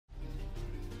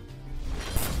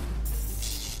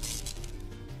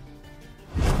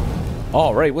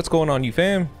Alright, what's going on, you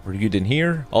fam? Raiyuden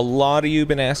here. A lot of you have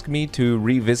been asking me to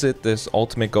revisit this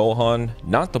Ultimate Gohan.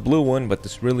 Not the blue one, but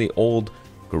this really old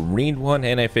green one,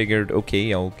 and I figured,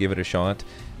 okay, I'll give it a shot.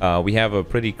 We have a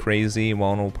pretty crazy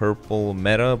mono purple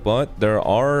meta, but there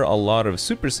are a lot of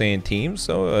Super Saiyan teams,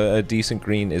 so a decent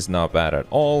green is not bad at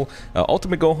all.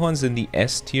 Ultimate Gohan's in the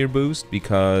S tier boost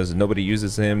because nobody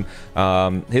uses him.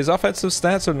 His offensive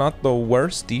stats are not the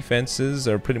worst. Defenses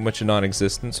are pretty much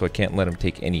non-existent, so I can't let him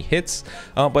take any hits.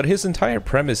 But his entire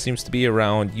premise seems to be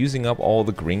around using up all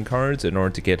the green cards in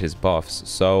order to get his buffs.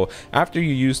 So after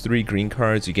you use 3 green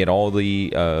cards, you get all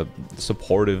the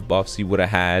supportive buffs you would have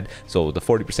had. So the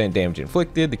 40% damage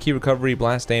inflicted, the key recovery,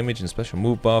 blast damage, and special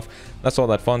move buff. That's all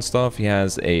that fun stuff. He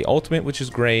has a ultimate, which is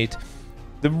great.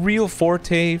 The real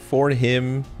forte for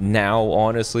him now,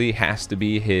 honestly, has to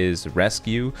be his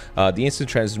rescue. The instant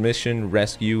transmission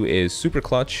rescue is super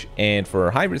clutch, and for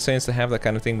hybrid Saiyans to have that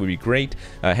kind of thing would be great.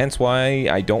 Hence why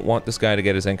I don't want this guy to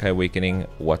get his Zenkai Awakening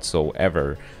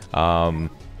whatsoever.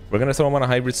 We're going to throw him on a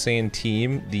Hybrid Saiyan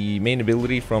team. The main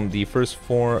ability from the first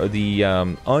four, the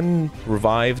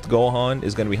unrevived Gohan,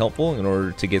 is going to be helpful in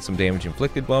order to get some damage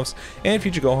inflicted buffs. And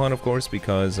future Gohan, of course,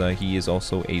 because he is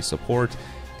also a support.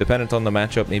 Dependent on the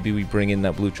matchup, maybe we bring in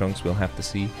that blue Trunks, we'll have to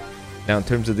see. Now, in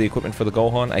terms of the equipment for the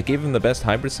Gohan, I gave him the best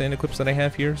Hybrid Saiyan equips that I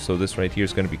have here. So this right here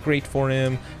is going to be great for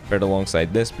him, paired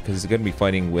alongside this, because he's going to be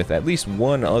fighting with at least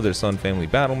one other Sun Family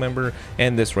battle member.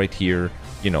 And this right here,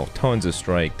 you know, tons of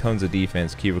strike, tons of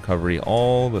defense, key recovery,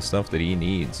 all the stuff that he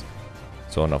needs.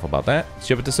 So enough about that. Let's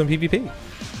ship it to some PvP.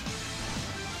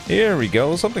 Here we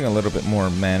go, something a little bit more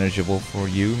manageable for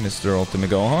you, Mr. Ultimate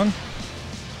Gohan.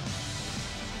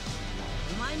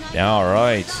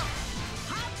 Alright.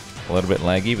 A little bit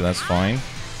laggy, but that's fine.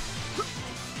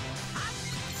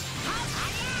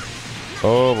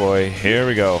 Oh boy, here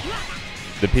we go.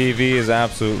 The PV is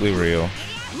absolutely real.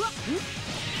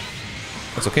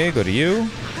 That's okay, go to you.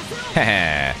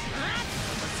 Haha.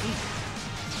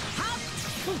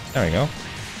 There we go.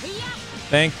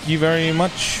 Thank you very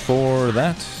much for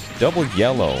that. Double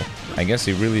yellow. I guess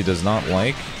he really does not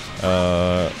like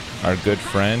our good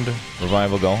friend,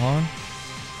 Revival Gohan.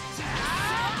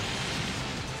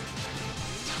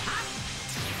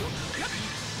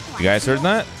 You guys heard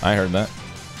that? I heard that.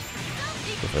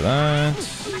 Go for that.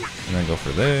 And then go for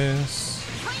this.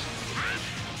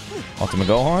 Ultimate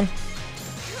Gohan.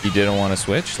 He didn't want to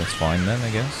switch. That's fine then, I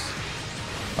guess.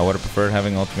 I would have preferred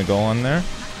having Ultimate Gohan there.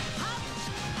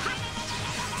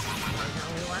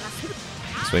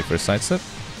 Let's wait for a sidestep.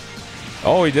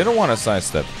 Oh, he didn't want a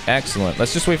sidestep. Excellent.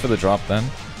 Let's just wait for the drop then.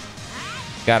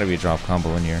 Gotta be a drop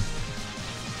combo in here.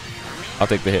 I'll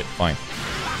take the hit. Fine.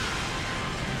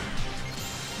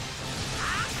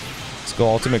 Let's go,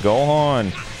 Ultimate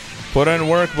Gohan. Put in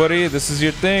work, buddy. This is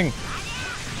your thing.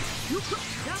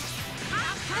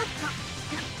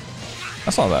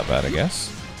 That's not that bad, I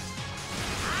guess.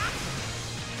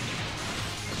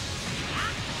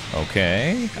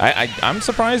 Okay. I'm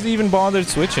surprised he even bothered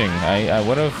switching. I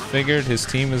would have figured his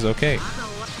team is okay.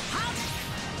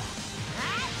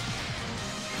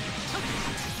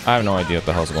 I have no idea what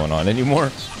the hell's going on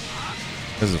anymore.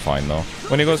 This is fine, though.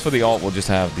 When he goes for the ult, we'll just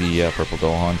have the purple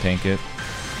Gohan tank it.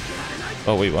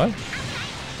 Oh, wait, what?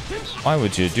 Why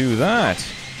would you do that?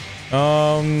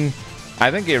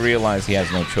 I think he realized he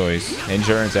has no choice.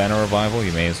 Endurance and a revival,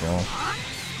 you may as well.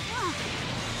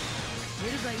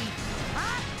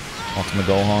 Ultimate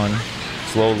Gohan,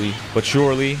 slowly but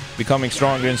surely becoming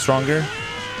stronger and stronger.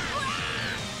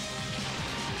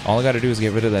 All I gotta do is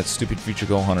get rid of that stupid future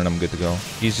Gohan and I'm good to go.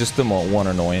 He's just the one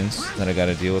annoyance that I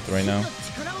gotta deal with right now.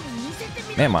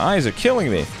 Man, my eyes are killing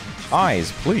me.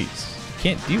 Eyes, please.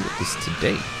 Can't deal with this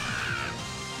today.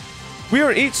 We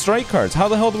are 8 strike cards. How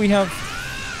the hell do we have...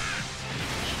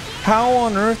 How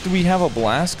on earth do we have a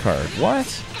blast card? What?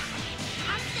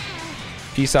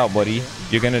 Peace out, buddy.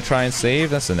 You're gonna try and save?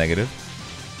 That's a negative.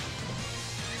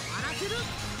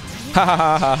 Ha ha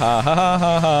ha ha ha ha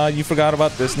ha ha. You forgot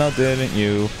about this now, didn't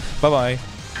you? Bye-bye.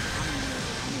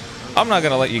 I'm not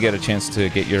gonna let you get a chance to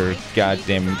get your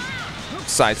goddamn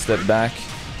sidestep back.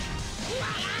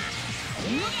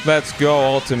 Let's go,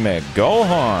 Ultimate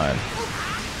Gohan.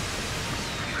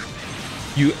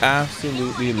 You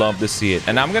absolutely love to see it.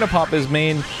 And I'm going to pop his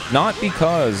main, not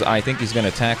because I think he's going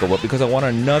to tackle, but because I want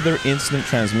another instant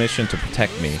transmission to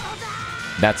protect me.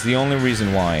 That's the only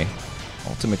reason why.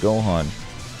 Ultimate Gohan.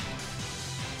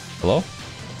 Hello?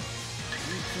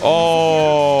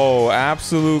 Oh,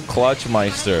 absolute clutch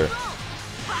meister.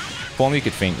 If only you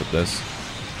could feint with this.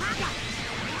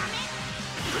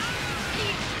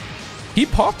 He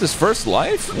popped his first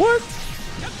life? What?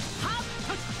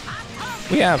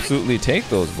 We absolutely take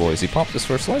those, boys. He popped his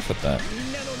first life with that.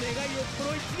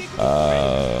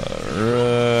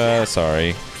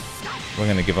 Sorry. We're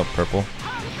gonna give up purple.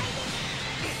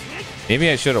 Maybe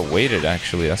I should have waited,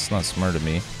 actually. That's not smart of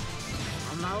me.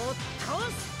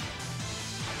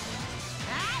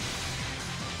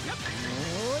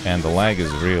 And the lag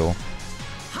is real.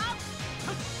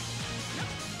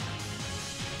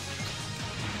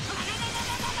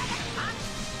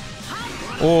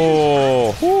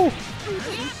 Oh, whew.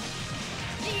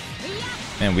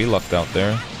 Man, we lucked out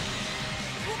there.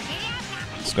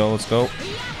 Let's go, let's go.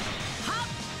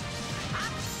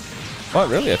 What,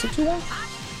 really? I took too long?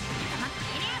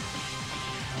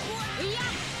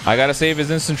 I gotta save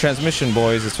his instant transmission,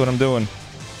 boys. That's what I'm doing.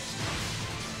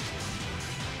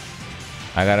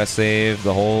 I gotta save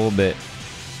the whole bit.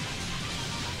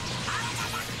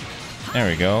 There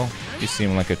we go. You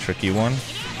seem like a tricky one.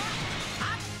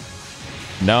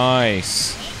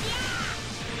 Nice.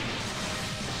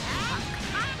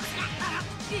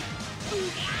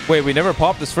 Wait, we never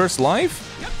popped this first life?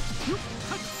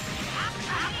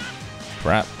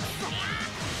 Crap.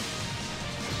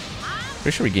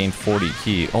 Pretty sure we gained 40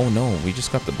 key. Oh no, we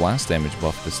just got the blast damage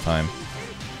buff this time.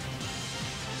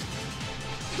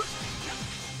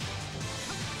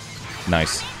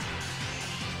 Nice.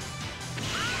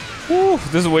 Woo,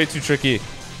 this is way too tricky.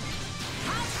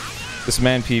 This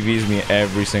man PVs me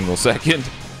every single second.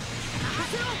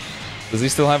 Does he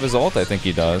still have his ult? I think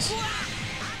he does.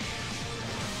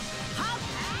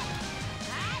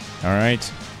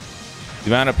 Alright. The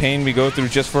amount of pain we go through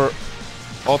just for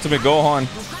Ultimate Gohan.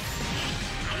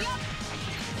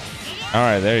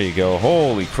 Alright, there you go.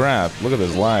 Holy crap. Look at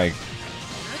this lag.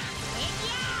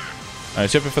 Alright,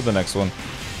 ship it for the next one.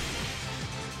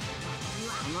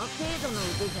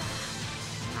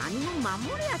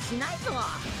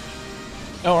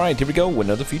 Alright, here we go.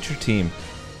 Another feature team.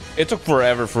 It took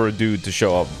forever for a dude to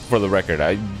show up, for the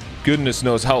record. Goodness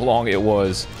knows how long it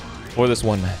was for this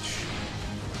one match.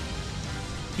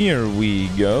 Here we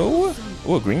go.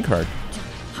 Oh, a green card.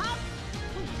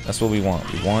 That's what we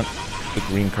want. We want the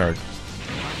green card.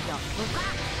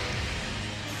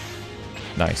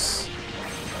 Nice.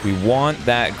 We want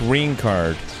that green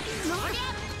card.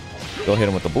 Go hit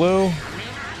him with the blue.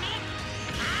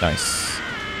 Nice.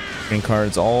 Green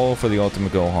cards all for the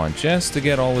Ultimate Gohan, just to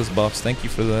get all his buffs. Thank you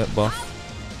for that buff.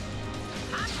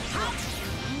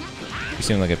 You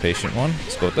seem like a patient one.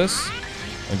 Let's go with this.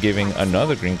 I'm giving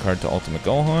another green card to Ultimate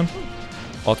Gohan.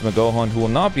 Ultimate Gohan, who will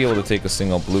not be able to take a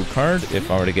single blue card if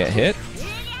I were to get hit.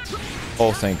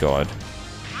 Oh, thank God.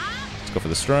 Let's go for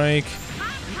the strike.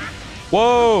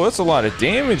 Whoa, that's a lot of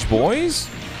damage, boys.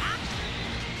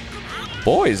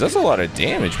 Boys, that's a lot of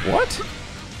damage. What?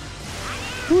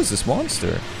 Who is this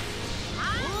monster?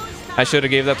 I should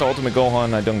have gave that to Ultimate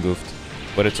Gohan. I done goofed,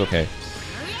 but it's okay.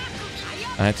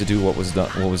 I had to do what was done,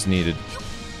 what was needed.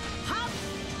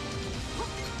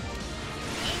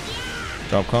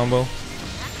 Drop combo.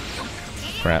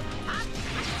 Crap.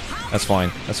 That's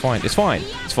fine. That's fine. It's fine.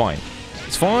 It's fine.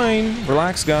 It's fine.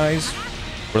 Relax, guys.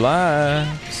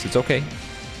 Relax. It's okay.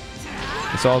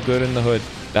 It's all good in the hood.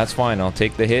 That's fine. I'll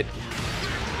take the hit.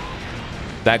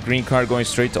 That green card going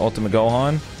straight to Ultimate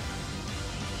Gohan.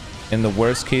 In the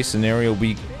worst case scenario,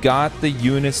 we got the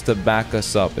units to back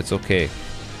us up. It's okay.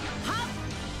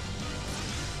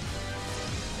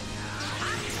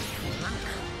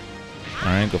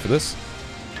 Alright, go for this.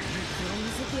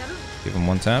 Give him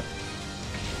one tap.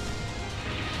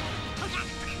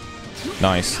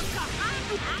 Nice.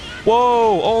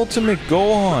 Whoa, Ultimate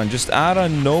Gohan just out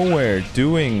of nowhere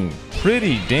doing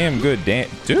pretty damn good.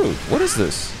 Dude, what is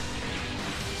this?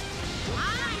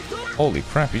 Holy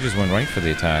crap, he just went right for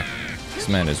the attack. This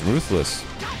man is ruthless.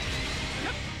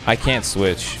 I can't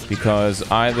switch because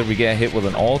either we get hit with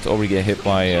an ult or we get hit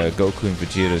by Goku and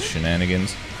Vegeta's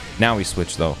shenanigans. Now we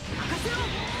switch though.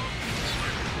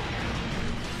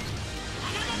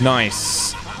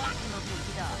 Nice.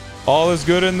 All is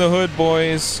good in the hood,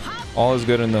 boys. All is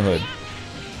good in the hood.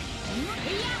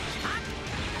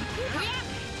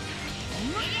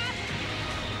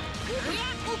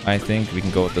 I think we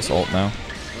can go with this ult now.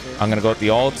 I'm gonna go with the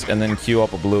ult and then queue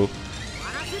up a blue.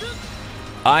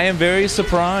 I am very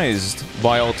surprised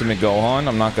by Ultimate Gohan,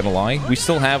 I'm not gonna lie. We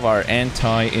still have our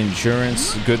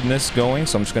anti-endurance goodness going,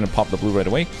 so I'm just gonna pop the blue right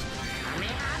away.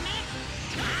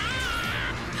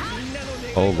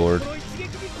 Oh lord.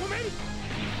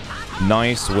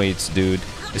 Nice weights, dude.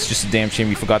 It's just a damn shame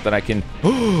we forgot that I can...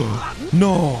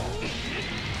 No!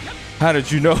 How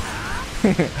did you know?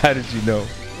 How did you know?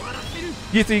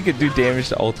 You think you could do damage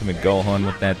to Ultimate Gohan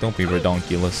with that? Don't be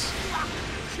redonkulous.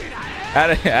 How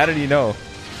did he know?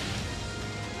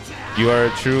 You are a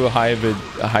true hybrid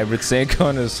Saiyan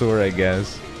connoisseur, I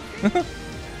guess.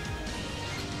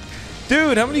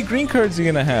 Dude, how many green cards are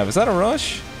you gonna have? Is that a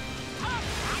rush?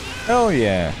 Hell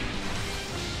yeah.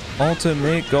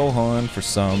 Ultimate Gohan for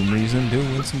some reason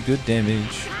doing some good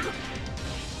damage.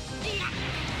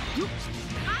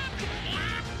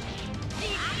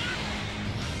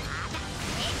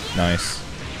 Nice.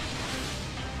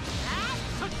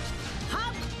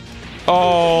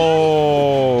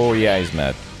 Oh, yeah, he's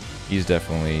mad. He's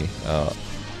definitely a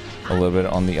little bit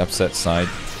on the upset side.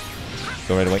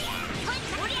 Go right away.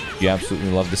 You absolutely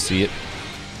love to see it.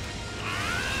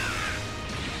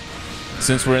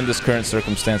 Since we're in this current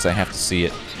circumstance, I have to see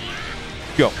it.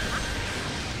 Go.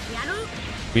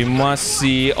 We must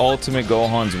see Ultimate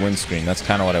Gohan's windscreen. That's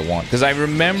kind of what I want. Because I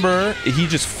remember he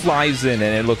just flies in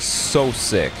and it looks so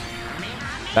sick.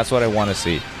 That's what I want to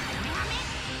see.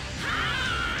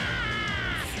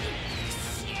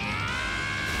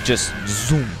 Just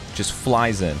zoom. Just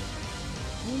flies in.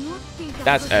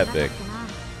 That's epic.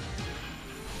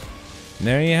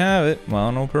 There you have it.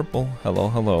 Mono purple. Hello,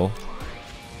 hello.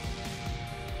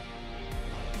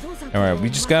 Alright, we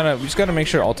just gotta make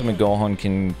sure Ultimate Gohan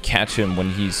can catch him when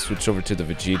he's switched over to the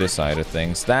Vegeta side of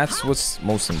things. That's what's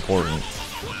most important.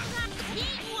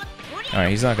 Alright,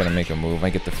 he's not gonna make a move, I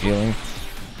get the feeling.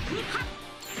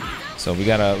 So we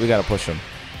gotta push him.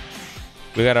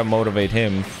 We gotta motivate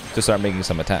him to start making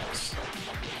some attacks.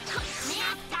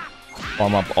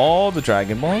 Farm up all the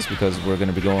Dragon Balls because we're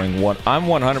gonna be going I'm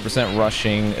 100%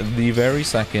 rushing the very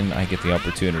second I get the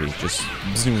opportunity. Just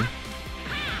zoom.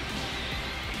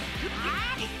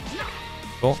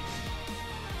 Cool.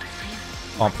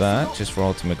 Pop that just for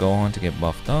Ultimate Gohan to get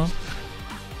buffed up.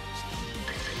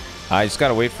 I just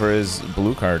gotta wait for his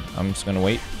blue card. I'm just gonna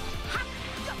wait.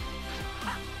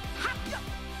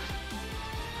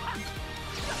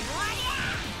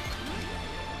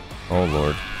 Oh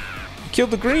lord. You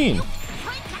killed the green!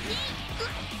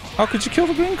 How could you kill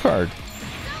the green card?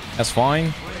 That's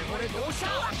fine.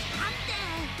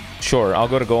 Sure, I'll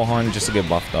go to Gohan just to get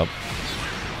buffed up.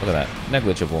 Look at that.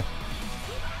 Negligible.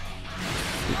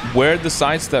 Where'd the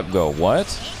sidestep go? What?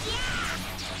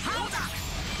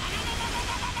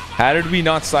 How did we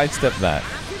not sidestep that?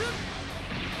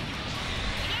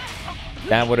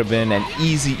 That would have been an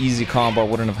easy combo. I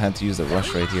wouldn't have had to use the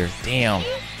rush right here. Damn.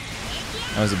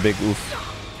 That was a big oof.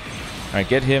 Alright,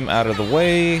 get him out of the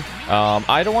way.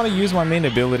 I don't want to use my main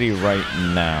ability right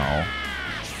now.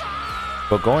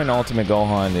 But going Ultimate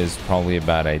Gohan is probably a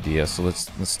bad idea, so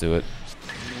let's do it.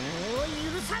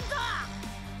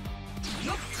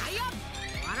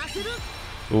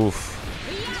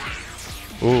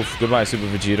 Oof. Oof. Goodbye, Super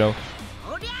Vegito.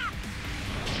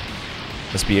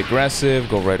 Let's be aggressive.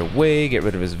 Go right away. Get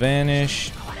rid of his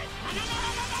Vanish.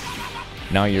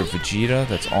 Now you're Vegeta.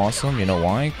 That's awesome. You know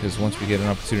why? Because once we get an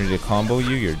opportunity to combo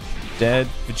you, you're dead,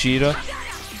 Vegeta.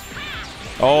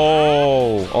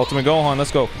 Oh, Ultimate Gohan.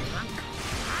 Let's go.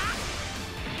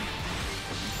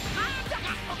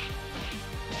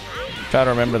 Try to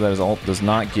remember that his ult does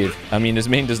not give... I mean, his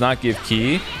main does not give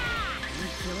ki.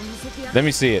 Let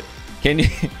me see it. Can you...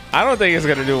 I don't think it's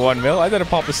going to do 1 mil. I didn't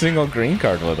pop a single green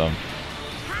card with him.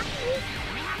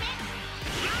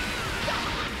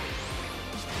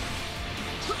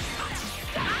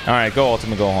 Alright, go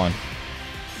Ultimate Gohan.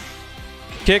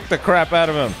 Kick the crap out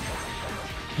of him.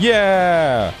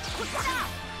 Yeah!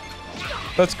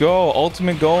 Let's go.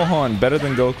 Ultimate Gohan. Better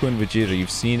than Goku and Vegeta. You've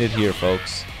seen it here,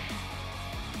 folks.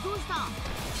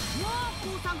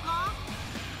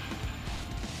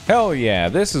 Hell yeah,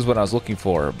 this is what I was looking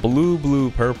for. Blue, blue,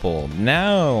 purple.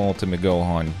 Now Ultimate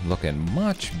Gohan looking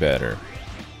much better.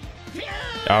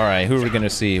 Alright, who are we gonna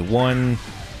see?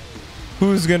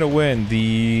 Who's gonna win?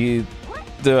 The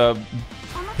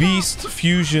beast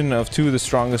fusion of 2 of the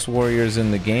strongest warriors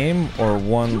in the game, or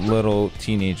one little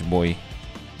teenage boy?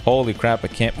 Holy crap, I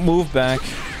can't move back.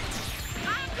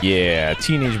 Yeah,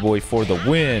 teenage boy for the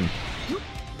win.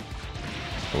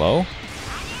 Hello?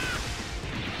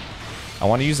 I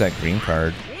want to use that green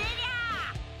card.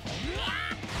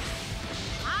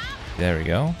 There we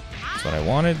go. That's what I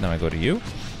wanted. Now I go to you.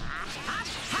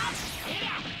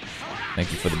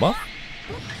 Thank you for the buff.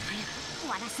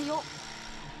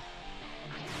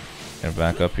 And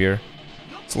back up here.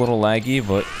 It's a little laggy,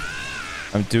 but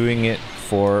I'm doing it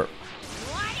for...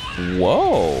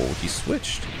 Whoa! He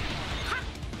switched.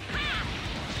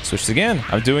 Switched again.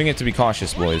 I'm doing it to be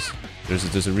cautious, boys.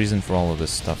 There's a reason for all of this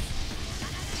stuff.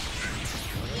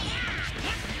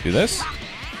 Do this.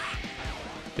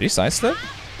 Did he sidestep?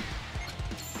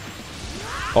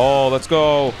 Oh, let's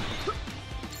go.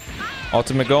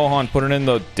 Ultimate Gohan, put it in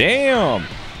the... Damn!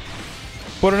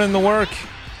 Put it in the work.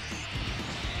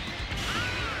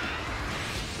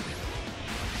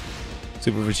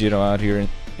 Super Vegito out here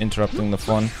interrupting the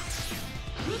fun.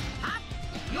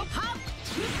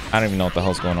 I don't even know what the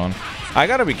hell's going on. I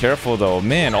gotta be careful though.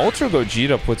 Man, Ultra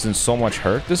Gogeta puts in so much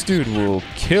hurt. This dude will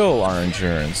kill our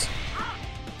endurance.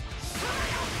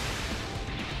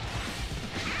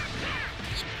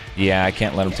 Yeah, I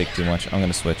can't let him take too much. I'm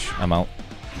gonna switch. I'm out.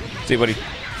 See you, buddy.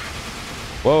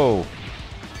 Whoa.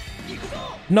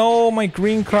 No, my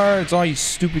green cards. Oh, you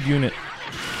stupid unit.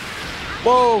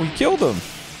 Whoa, he killed him.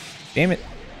 Damn it.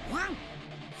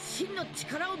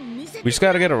 We just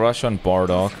gotta get a rush on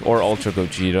Bardock or Ultra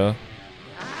Gogeta.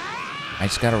 I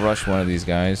just gotta rush one of these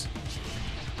guys.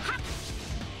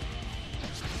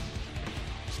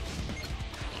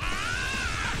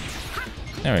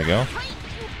 There we go.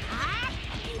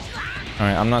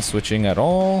 Alright, I'm not switching at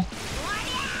all.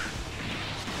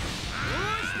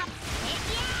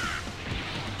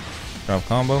 Drop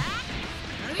combo.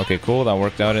 Okay, cool. That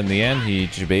worked out in the end. He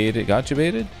jebaited. Got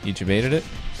jebaited? He jebaited it.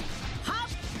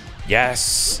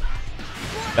 Yes!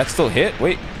 That still hit?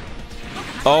 Wait.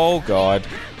 Oh, God.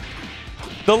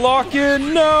 The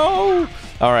lock-in! No!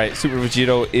 Alright, Super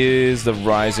Vegito is the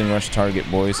Rising Rush target,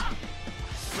 boys.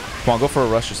 Come on, go for a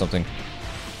rush or something.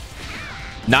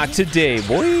 Not today,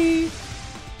 boy!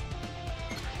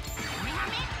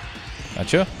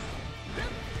 Gotcha.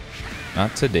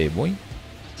 Not today, boy.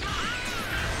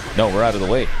 No, we're out of the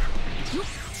way.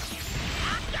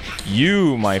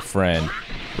 You, my friend,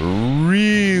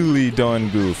 really done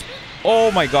goofed.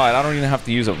 Oh my god, I don't even have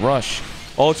to use a rush.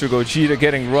 Ultra Gogeta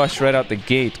getting rushed right out the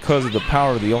gate because of the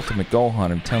power of the Ultimate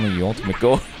Gohan. I'm telling you, Ultimate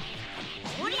Gohan.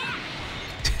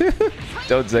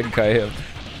 Don't Zenkai him.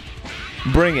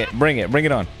 Bring it, bring it, bring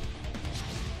it on.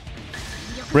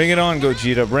 Bring it on,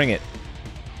 Gogeta, bring it.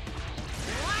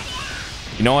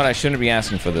 You know what? I shouldn't be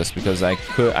asking for this because I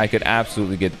could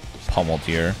absolutely get pummeled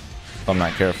here if I'm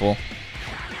not careful.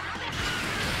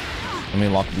 Let me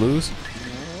lock blues.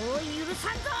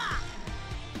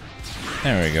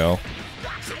 There we go.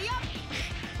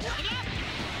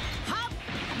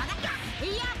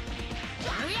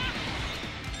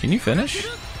 Can you finish?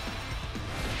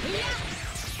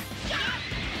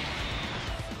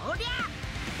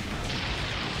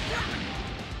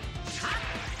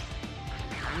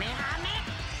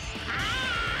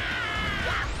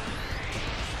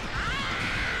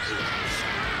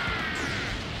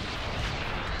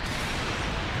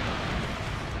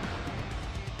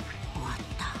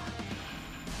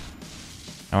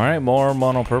 Alright, more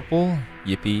mono purple.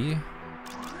 Yippee.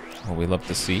 What we love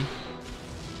to see.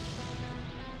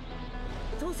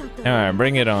 Alright,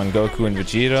 bring it on, Goku and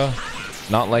Vegeta.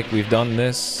 Not like we've done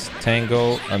this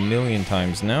Tango a million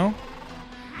times now.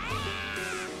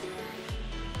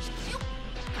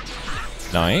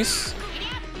 Nice.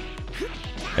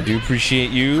 I do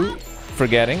appreciate you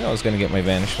forgetting. I was going to get my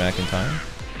Vanish back in time.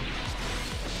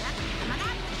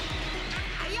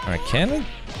 Alright, can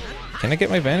I get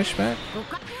my Vanish back?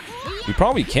 You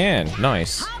probably can.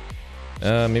 Nice.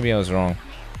 Maybe I was wrong.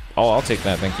 Oh, I'll take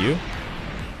that. Thank you.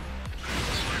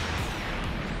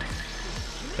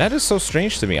 That is so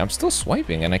strange to me. I'm still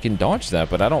swiping and I can dodge that,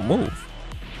 but I don't move.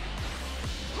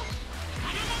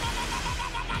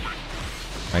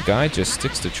 My guy just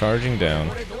sticks to charging down.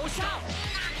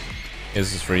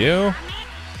 Is this for you?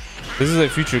 This is a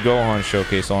future Gohan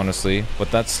showcase, honestly,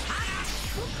 but that's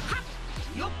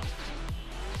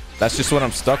just what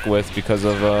I'm stuck with because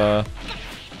of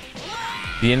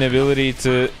the inability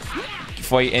to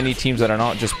fight any teams that are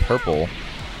not just purple.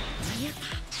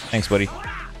 Thanks, buddy.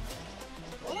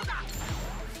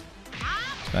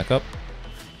 Back up.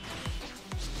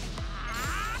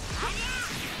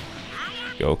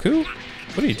 Goku?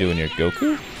 What are you doing here,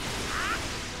 Goku?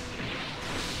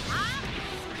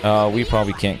 We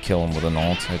probably can't kill him with an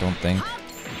ult, I don't think.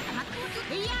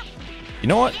 You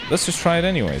know what? Let's just try it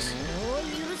anyways.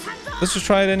 Let's just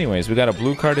try it anyways. We got a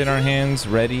blue card in our hands,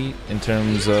 ready in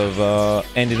terms of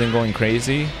anything going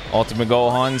crazy. Ultimate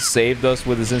Gohan saved us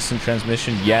with his instant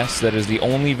transmission. Yes, that is the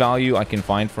only value I can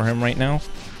find for him right now.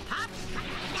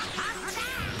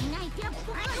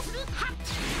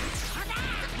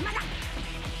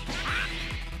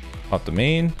 Pop the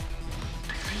main.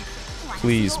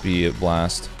 Please be a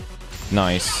blast.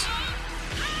 Nice.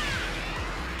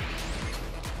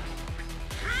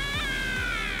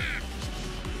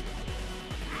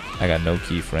 I got no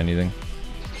key for anything.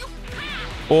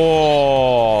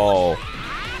 Oh!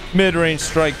 Mid-range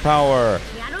strike power.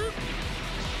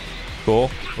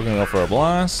 Cool. We're gonna go for a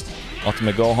blast.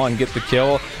 Ultimate Gohan get the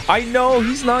kill. I know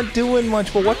he's not doing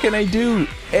much, but what can I do?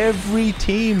 Every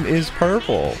team is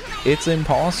purple. It's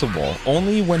impossible.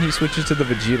 Only when he switches to the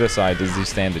Vegeta side does he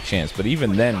stand a chance. But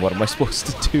even then, what am I supposed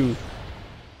to do?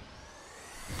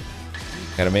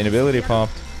 Got a main ability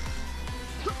popped.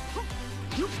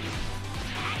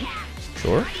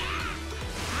 Sure.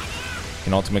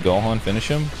 Can Ultimate Gohan finish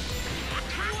him?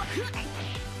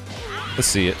 Let's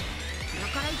see it.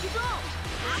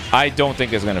 I don't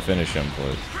think it's gonna finish him,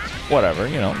 but whatever,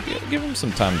 you know, give him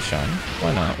some time to shine.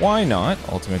 Why not? Why not?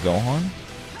 Ultimate Gohan.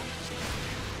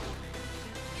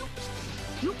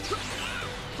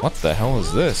 What the hell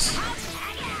is this?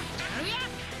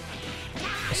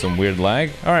 Some weird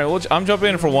lag. Alright, well, I'm jumping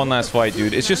in for one last fight,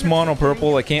 dude. It's just mono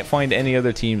purple. I can't find any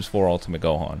other teams for Ultimate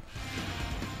Gohan.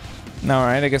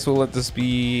 Alright, I guess we'll let this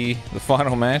be the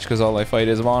final match because all I fight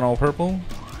is mono purple.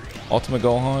 Ultimate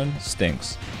Gohan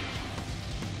stinks.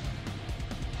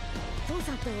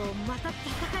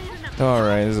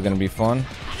 Alright, this is gonna be fun.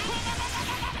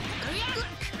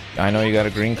 I know you got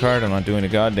a green card. I'm not doing a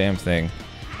goddamn thing.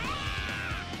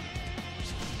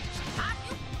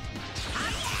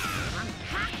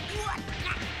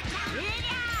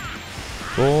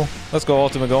 Cool. Let's go,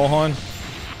 Ultimate Gohan.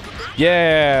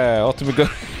 Yeah, Ultimate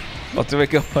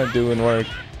Gohan doing work.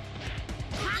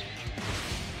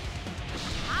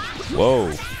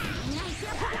 Whoa.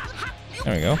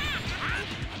 There we go.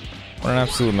 What an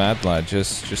absolute mad lad.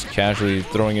 Just casually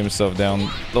throwing himself down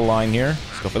the line here.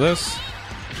 Let's go for this.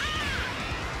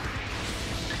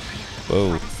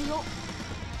 Whoa.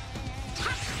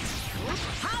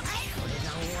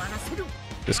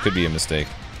 This could be a mistake.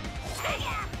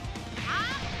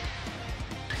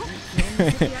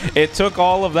 It took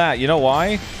all of that. You know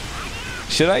why?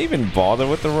 Should I even bother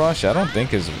with the rush? I don't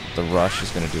think the rush is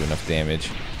going to do enough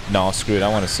damage. No, screw it. I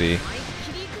want to see.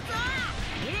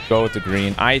 Go with the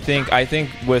green. I think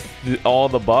with all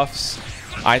the buffs,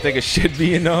 I think it should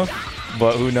be enough.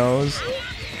 But who knows?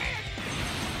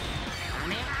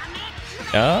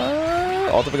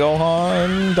 Ultimate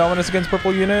Gohan. Dominance against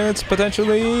purple units.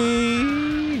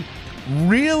 Potentially.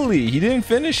 Really? He didn't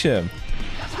finish him.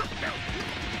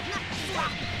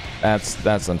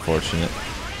 That's unfortunate.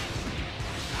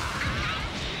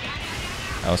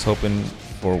 I was hoping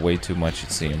for way too much, it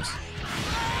seems.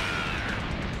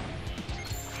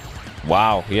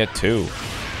 Wow, he had 2.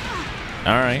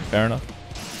 Alright, fair enough.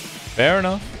 Fair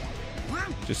enough.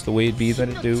 Just the way it be that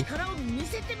it do.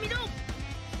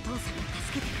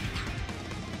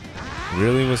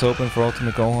 Really was hoping for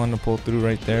Ultimate Gohan to pull through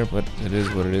right there, but it is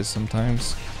what it is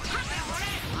sometimes.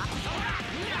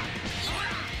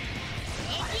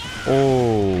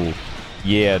 Oh,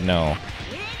 yeah, no.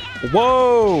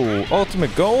 Whoa, Ultimate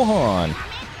Gohan.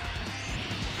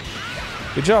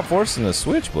 Good job forcing the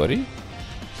switch, buddy.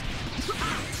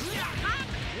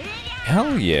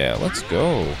 Hell yeah, let's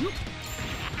go.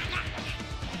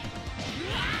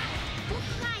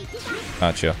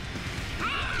 Gotcha.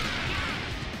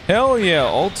 Hell yeah,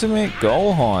 Ultimate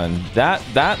Gohan.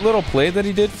 That little play that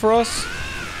he did for us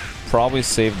probably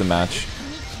saved the match.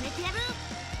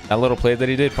 That little play that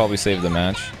he did probably saved the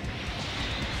match.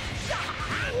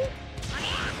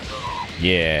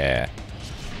 Yeah.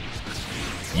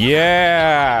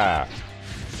 Yeah.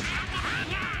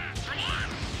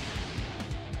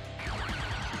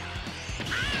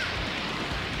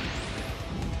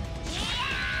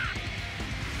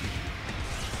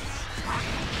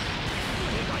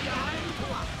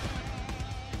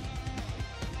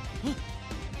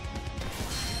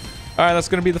 Alright, that's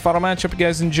going to be the final match. Hope you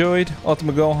guys enjoyed.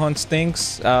 Ultimate Gohan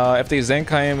stinks. If they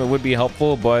Zenkai him, it would be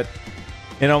helpful, but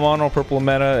in a mono purple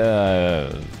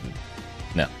meta,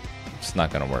 no, it's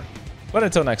not going to work. But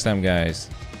until next time,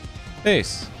 guys,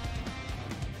 peace.